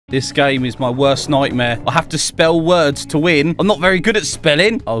This game is my worst nightmare. I have to spell words to win. I'm not very good at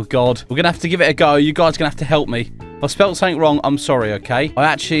spelling. Oh, God. We're going to have to give it a go. You guys are going to have to help me. If I spelled something wrong, I'm sorry, okay? I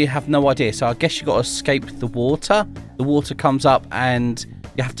actually have no idea. So I guess you got to escape the water. The water comes up and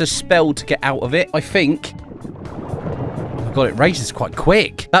you have to spell to get out of it, I think. Oh, God, it raises quite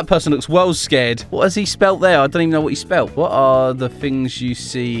quick. That person looks well scared. What has he spelt there? I don't even know what he spelt. What are the things you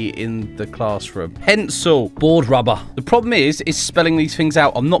see in the classroom? Pencil. Board rubber. The problem is spelling these things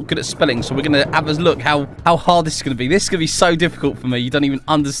out. I'm not good at spelling, so we're going to have a look how hard this is going to be. This is going to be so difficult for me. You don't even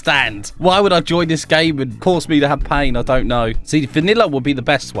understand. Why would I join this game and cause me to have pain? I don't know. See, vanilla would be the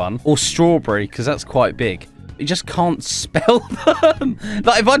best one. Or strawberry, because that's quite big. You just can't spell them.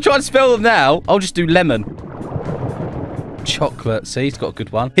 Like, if I try to spell them now, I'll just do lemon. Chocolate. See, he's got a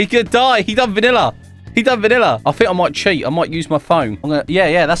good one. He could die. He done vanilla. He done vanilla. I think I might cheat. I might use my phone.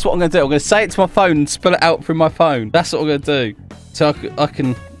 Yeah, that's what I'm going to do. I'm going to say it to my phone and spell it out through my phone. That's what I'm going to do. So I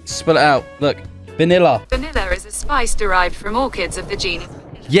can spell it out. Look. Vanilla. Vanilla is a spice derived from orchids of the genus.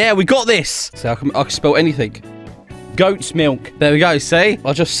 Yeah, we got this. So I can spell anything. Goat's milk. There we go. See?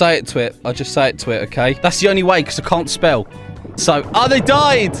 I'll just say it to it. Okay? That's the only way because I can't spell. So, oh, they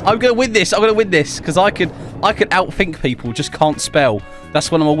died. I'm going to win this. Because I could outthink people, just can't spell.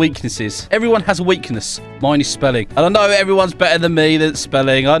 That's one of my weaknesses. Everyone has a weakness. Mine is spelling. And I know everyone's better than me at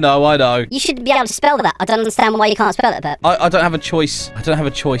spelling. I know. You should be able to spell that. I don't understand why you can't spell it, but... I don't have a choice.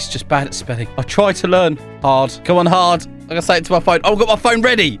 Just bad at spelling. I try to learn. Hard. Come on, hard. I'm going to say it to my phone. Oh, I've got my phone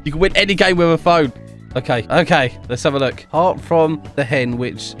ready. You can win any game with a phone. Okay. Let's have a look. Apart from the hen,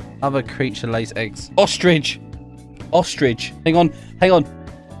 which other creature lays eggs? Ostrich. Hang on.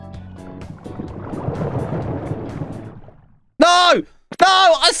 No!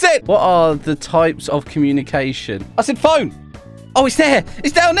 I said... What are the types of communication? I said phone. Oh, it's there.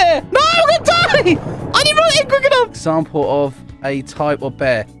 It's down there. No, I'm going to die. I didn't write it quick enough. Example of a type of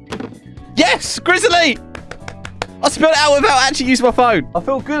bear. Yes, grizzly. I spelled it out without actually using my phone. I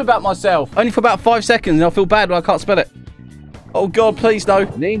feel good about myself. Only for about 5 seconds and I feel bad when I can't spell it. Oh, God, please, no.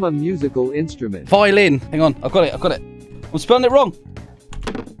 Name a musical instrument. Violin. Hang on. I've got it. I'm spelling it wrong.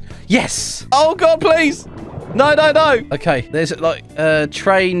 Yes. Oh, God, please. No. Okay. There's like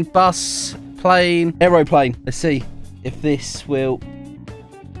train, bus, plane, aeroplane. Let's see if this will...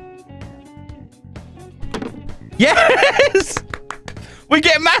 Yes! We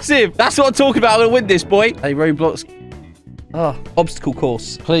get massive. That's what I'm talking about. I'm going to win this, boy. Hey, Roblox. Oh, obstacle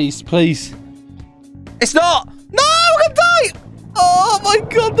course. Please. It's not. No, I'm going to die. Oh, my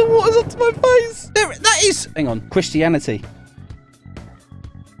God. The water's up to my face. There, that is. Hang on. Christianity.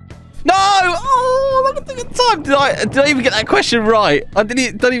 No. Oh, look at the time. Did I even get that question right? I don't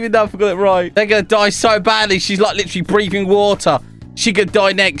even know if I got it right. They're going to die so badly. She's like literally breathing water. She could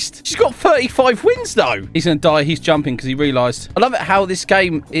die next. She's got 35 wins, though. He's going to die. He's jumping because he realised. I love it how this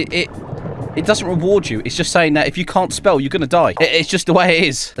game, it doesn't reward you. It's just saying that if you can't spell, you're going to die. It's just the way it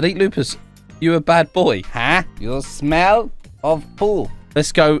is. Elitelupus, you a bad boy. Huh? You smell of pool.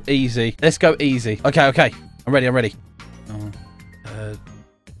 Let's go easy. Okay. I'm ready.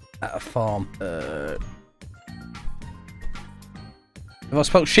 At a farm. Have I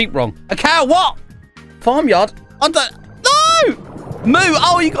spelled sheep wrong? A cow, what? Farmyard? I don't... No! Moo!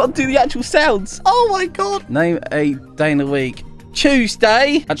 Oh, you got to do the actual sounds. Oh, my God. Name a day in the week.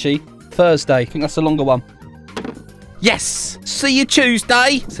 Tuesday. Actually, Thursday. I think that's the longer one. Yes! See you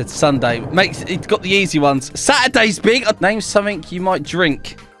Tuesday. Said Sunday. It's got the easy ones. Saturday's big. Name something you might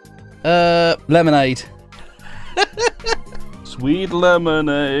drink. Lemonade. Sweet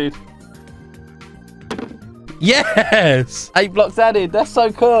lemonade. Yes! 8 blocks added. That's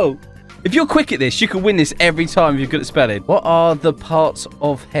so cool. If you're quick at this, you can win this every time if you're good at spelling. What are the parts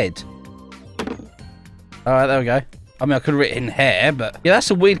of head? All right, there we go. I mean, I could have written hair, but... Yeah,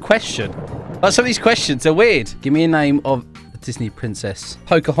 that's a weird question. Like, some of these questions are weird. Give me a name of a Disney princess.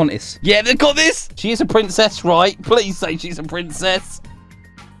 Pocahontas. Yeah, they've got this. She is a princess, right? Please say she's a princess.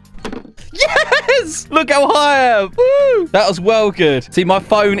 Yes! Look how high I am. Woo! That was well good. See, my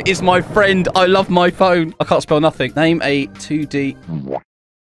phone is my friend. I love my phone. I can't spell nothing. Name a 2D...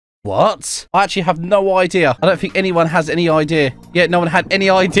 What? I actually have no idea. I don't think anyone has any idea. Yeah, no one had any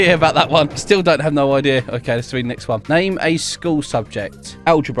idea about that one. Still don't have no idea. Okay, let's read the next one. Name a school subject.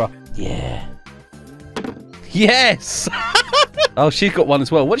 Algebra. Yeah. Yes! Oh, she's got one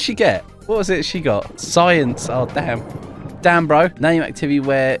as well. What did she get? What was it she got? Science. Oh, damn. Damn, bro. Name activity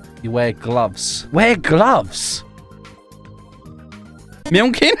where you wear gloves. Wear gloves?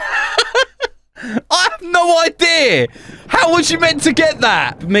 Milking? I have no idea. How was you meant to get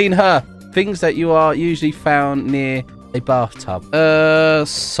that? Me and her. Things that you are usually found near A bathtub.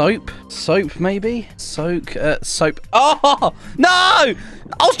 Soap. Soap, maybe? Soap. Oh, no! I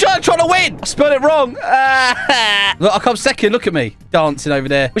was trying to win! I spelled it wrong. Look, I come second. Look at me. Dancing over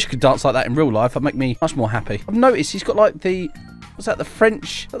there. Wish I could dance like that in real life. That'd make me much more happy. I've noticed he's got like the... What's that? The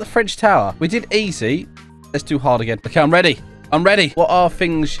French... The French tower. We did easy. Let's do hard again. Okay, I'm ready. I'm ready. What are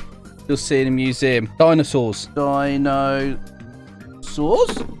things you'll see in a museum? Dinosaurs. Dinosaurs?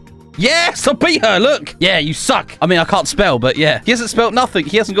 Yes, I beat her. Look. Yeah, you suck. I mean, I can't spell, but yeah. He hasn't spelled nothing.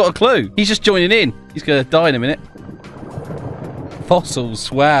 He hasn't got a clue. He's just joining in. He's going to die in a minute.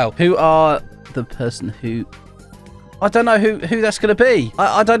 Fossils. Wow. Who are the person who... I don't know who that's going to be.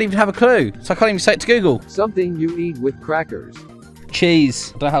 I don't even have a clue. So I can't even say it to Google. Something you eat with crackers.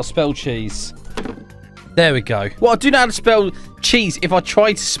 Cheese. I don't know how to spell cheese. There we go. Well, I do know how to spell cheese if I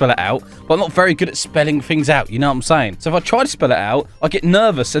try to spell it out, but I'm not very good at spelling things out, you know what I'm saying? So if I try to spell it out, I get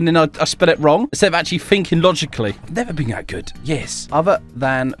nervous and then I spell it wrong instead of actually thinking logically. I've never been that good. Yes. Other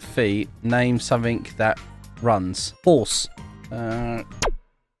than feet, name something that runs. Horse. I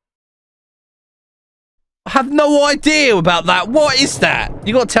have no idea about that. What is that?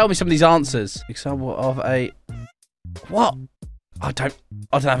 You got to tell me some of these answers. Example of a... What? I don't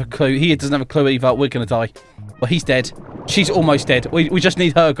have a clue. He doesn't have a clue either. We're going to die. Well, he's dead. She's almost dead. We just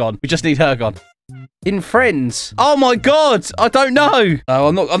need her gone. We just need her gone. In Friends. Oh, my God. I don't know. No,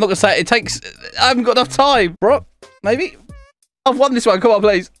 I'm not going to say it. It takes... I haven't got enough time. Bro, maybe? I've won this one. Come on,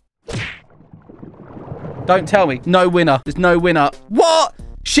 please. Don't tell me. No winner. There's no winner. What?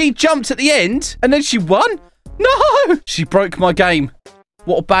 She jumped at the end and then she won? No! She broke my game.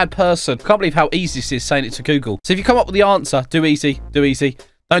 What a bad person. Can't believe how easy this is saying it to Google. So if you come up with the answer, do easy. Do easy.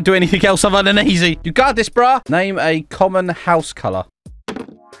 Don't do anything else other than easy. You got this, bruh. Name a common house colour.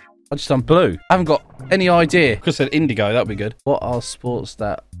 I just done blue. I haven't got any idea. Could have said indigo. That would be good. What are sports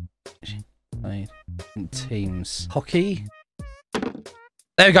that played in teams? Hockey?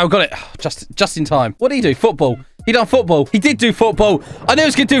 There we go. Got it. Just in time. What did he do? Football. He done football. He did do football. I knew he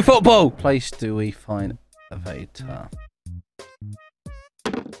was going to do football. Place do we find elevator?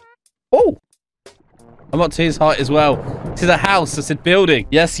 Oh, I'm up to his height as well. This is a house. I said building.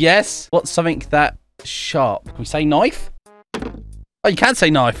 Yes, yes. What's something that sharp? Can we say knife? Oh, you can say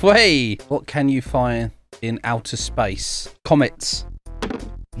knife. Wait. What can you find in outer space? Comets.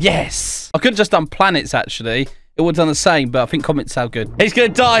 Yes. I could have just done planets, actually. It would have done the same, but I think comets sound good. He's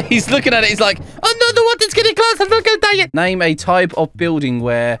going to die. He's looking at it. He's like, I'm not the one that's getting close. I'm not going to die yet. Name a type of building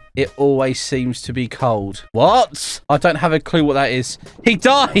where it always seems to be cold. What? I don't have a clue what that is. He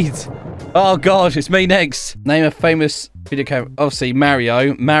died. Oh, God. It's me next. Name a famous video game. Obviously,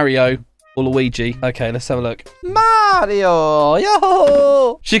 Mario. Mario or Luigi. Okay, let's have a look. Mario.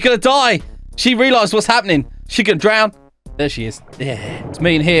 Yo. She's going to die. She realised what's happening. She's going to drown. There she is. Yeah. It's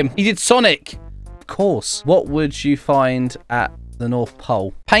me and him. He did Sonic. Course. What would you find at the North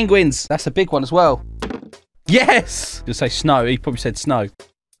Pole? Penguins. That's a big one as well. Yes. You'll say snow. He probably said snow.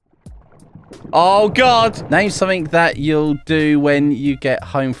 Oh, God. Name something that you'll do when you get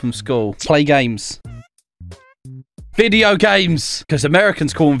home from school. Play games. Video games. Because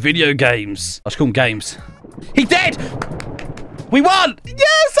Americans call them video games. I should call them games. He dead. We won.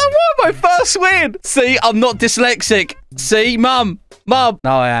 Yes, I won my first win. See, I'm not dyslexic. See, Mum. Mum.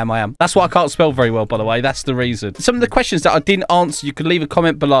 No, I am. That's why I can't spell very well, by the way. That's the reason. Some of the questions that I didn't answer, you can leave a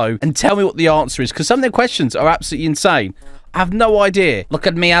comment below and tell me what the answer is, because some of the questions are absolutely insane. I have no idea. Look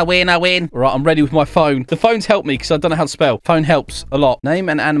at me. I win. All right, I'm ready with my phone. The phone's helped me because I don't know how to spell. Phone helps a lot. Name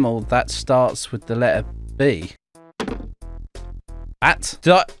an animal that starts with the letter B. Bat?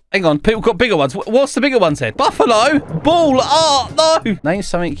 Hang on, people got bigger ones. What's the bigger one's head? Buffalo? Bull? Oh, no! Name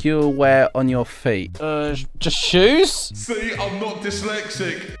something you'll wear on your feet. Just shoes? See, I'm not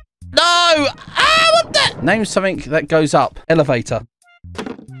dyslexic. No! Ah, what the? Name something that goes up. Elevator.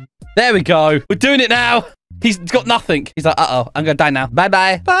 There we go. We're doing it now. He's got nothing. He's like, uh-oh, I'm gonna die now.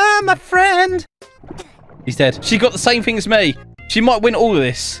 Bye-bye. Bye, my friend. He's dead. She got the same thing as me. She might win all of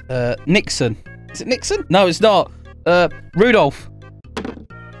this. Nixon. Is it Nixon? No, it's not. Rudolph.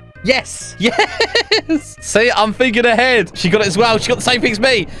 Yes. Yes. See, I'm thinking ahead. She got it as well. She got the same thing as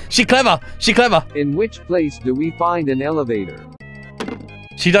me. She clever. She clever. In which place do we find an elevator?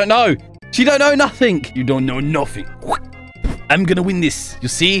 She don't know. She don't know nothing. You don't know nothing. I'm gonna win this. You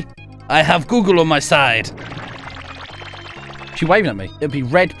see? I have Google on my side. She waving at me. It'll be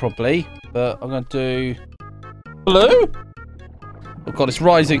red probably, but I'm gonna do blue. Oh God, it's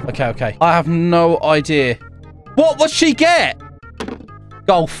rising. Okay, okay. I have no idea. What would she get?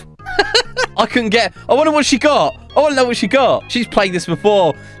 Golf. I couldn't get... I wonder what she got. I want to know what she got. She's played this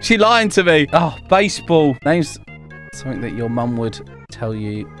before. She lying to me. Oh, baseball. Name's something that your mum would tell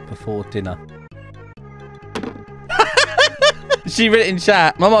you before dinner. She read it in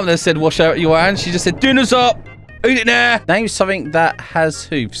chat. My mum said, wash out your hands. She just said, dinner's up. Eat it now. Name something that has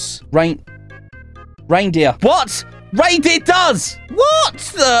hoofs. Reindeer. What? Reindeer does. What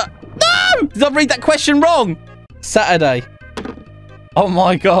the? No! Did I read that question wrong? Saturday. Oh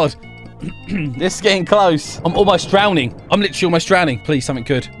my God. This is getting close. I'm almost drowning. I'm literally almost drowning. Please, something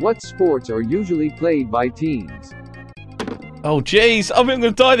good. What sports are usually played by teens? Oh, jeez. I think I'm going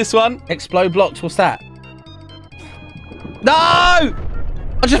to die this one. Explode blocks. What's that? No! I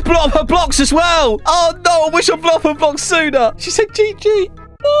just blew up her blocks as well. Oh, no. I wish I blew up her blocks sooner. She said GG.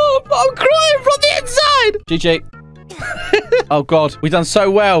 Oh, I'm crying from the inside. GG. Oh, God. We've done so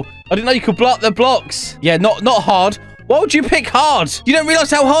well. I didn't know you could blow up the blocks. Yeah, not hard. Why would you pick hard? You don't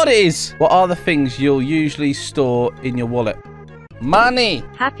realize how hard it is. What are the things you'll usually store in your wallet? Money.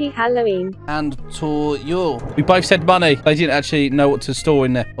 Happy Halloween. And to you. We both said money. They didn't actually know what to store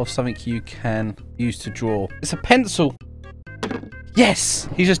in there. Or something you can use to draw. It's a pencil. Yes.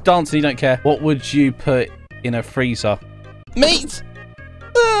 He's just dancing. He don't care. What would you put in a freezer? Meat.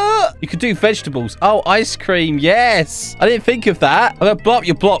 You could do vegetables. Oh, ice cream. Yes. I didn't think of that. I'm going to blow up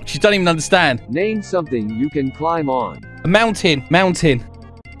your block. You don't even understand. Name something you can climb on. A mountain. Mountain.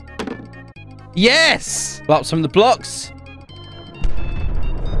 Yes. Blow up some of the blocks.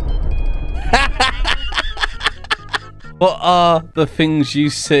 What are the things you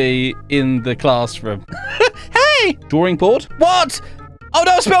see in the classroom? Hey! Drawing board? What? Oh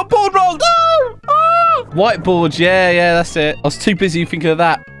no, I spelled board wrong. No! Oh! Whiteboard. Yeah, that's it. I was too busy thinking of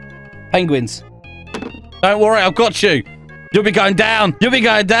that. Penguins. Don't worry, I've got you. You'll be going down. You'll be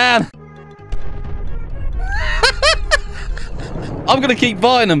going down. I'm going to keep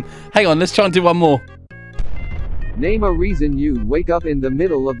buying them. Hang on, let's try and do one more. Name a reason you'd wake up in the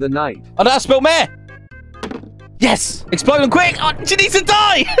middle of the night. I know I spelled mare. Yes! Explode them quick! Oh, she needs to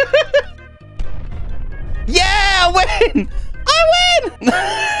die! Yeah! I win!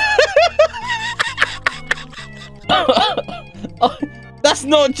 Oh, that's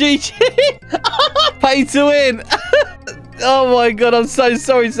not GG! Pay to win! Oh my God, I'm so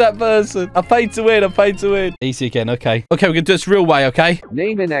sorry to that person. I paid to win, I paid to win. Easy again, okay. Okay, we're gonna do this real way, okay?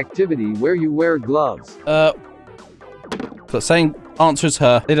 Name an activity where you wear gloves. But same answer as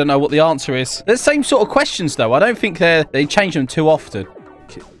her. They don't know what the answer is. They're the same sort of questions, though. I don't think they change them too often.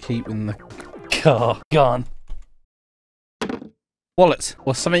 Keep in the car. Gone. Wallet.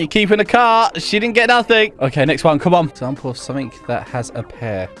 Or something you keep in the car. She didn't get nothing. Okay, next one. Come on. Example of something that has a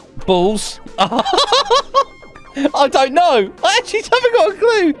pair. Balls. I don't know. I actually haven't got a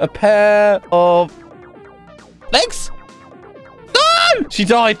clue. A pair of legs? No! She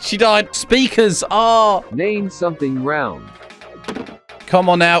died. She died. Speakers. Ah. Name something round. Come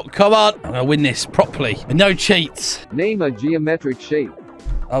on now. Come on. I'm going to win this properly. No cheats. Name a geometric shape.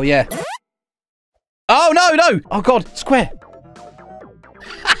 Oh, yeah. Oh, no. Oh, God. Square.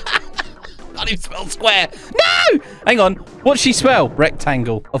 Can't even spell square. No! Hang on. What's she spell?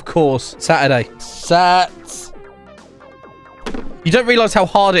 Rectangle. Of course. Saturday. You don't realise how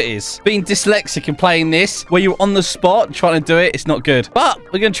hard it is. Being dyslexic and playing this, where you're on the spot trying to do it, it's not good. But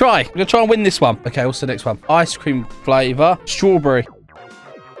we're going to try. We're going to try and win this one. Okay, what's the next one? Ice cream flavour. Strawberry.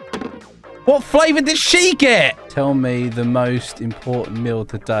 What flavour did she get? Tell me the most important meal of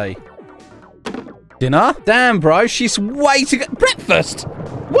the day. Dinner? Damn, bro. She's way too good. Breakfast?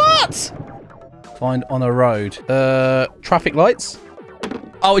 What? Find on a road. Traffic lights?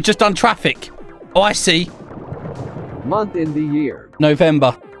 Oh, it just done traffic. Oh, I see. Month in the year.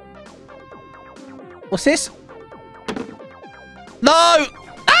 November. What's this? No!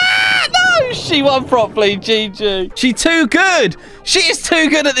 Ah, no! She won properly, GG. She's too good. She is too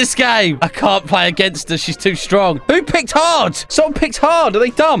good at this game. I can't play against her. She's too strong. Who picked hard? Someone picked hard. Are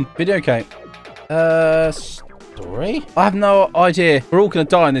they dumb? Video game. Story? I have no idea. We're all going to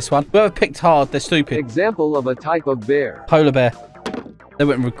die in this one. Whoever picked hard, they're stupid. Example of a type of bear. Polar bear. They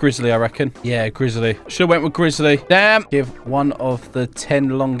went with grizzly, I reckon. Yeah, grizzly. Should have went with grizzly. Damn. Give one of the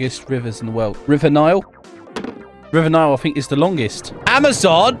 10 longest rivers in the world. River Nile? River Nile, I think, is the longest.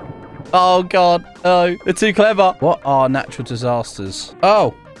 Amazon? Oh, God. Oh, they're too clever. What are natural disasters?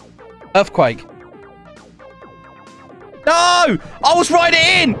 Oh. Earthquake. No! I was right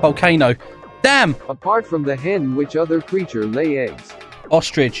in! Volcano. Damn. Apart from the hen, which other creature lay eggs?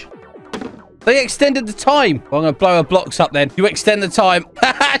 Ostrich. They extended the time. Well, I'm going to blow her blocks up then. You extend the time.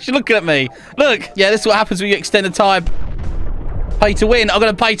 She's looking at me. Look. Yeah, this is what happens when you extend the time. Pay to win. I'm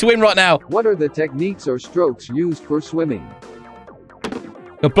going to pay to win right now. What are the techniques or strokes used for swimming?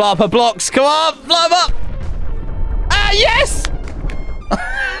 Go blow up her blocks. Come on. Blow them up. Ah, yes.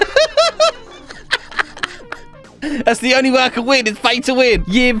 That's the only way I can win. It's pay to win.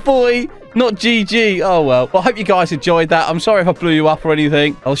 Yeah, boy. Not GG. Oh, well. I hope you guys enjoyed that. I'm sorry if I blew you up or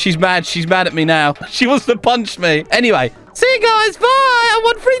anything. Oh, she's mad. She's mad at me now. She wants to punch me. Anyway, see you guys. Bye. I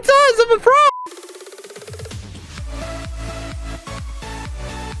want free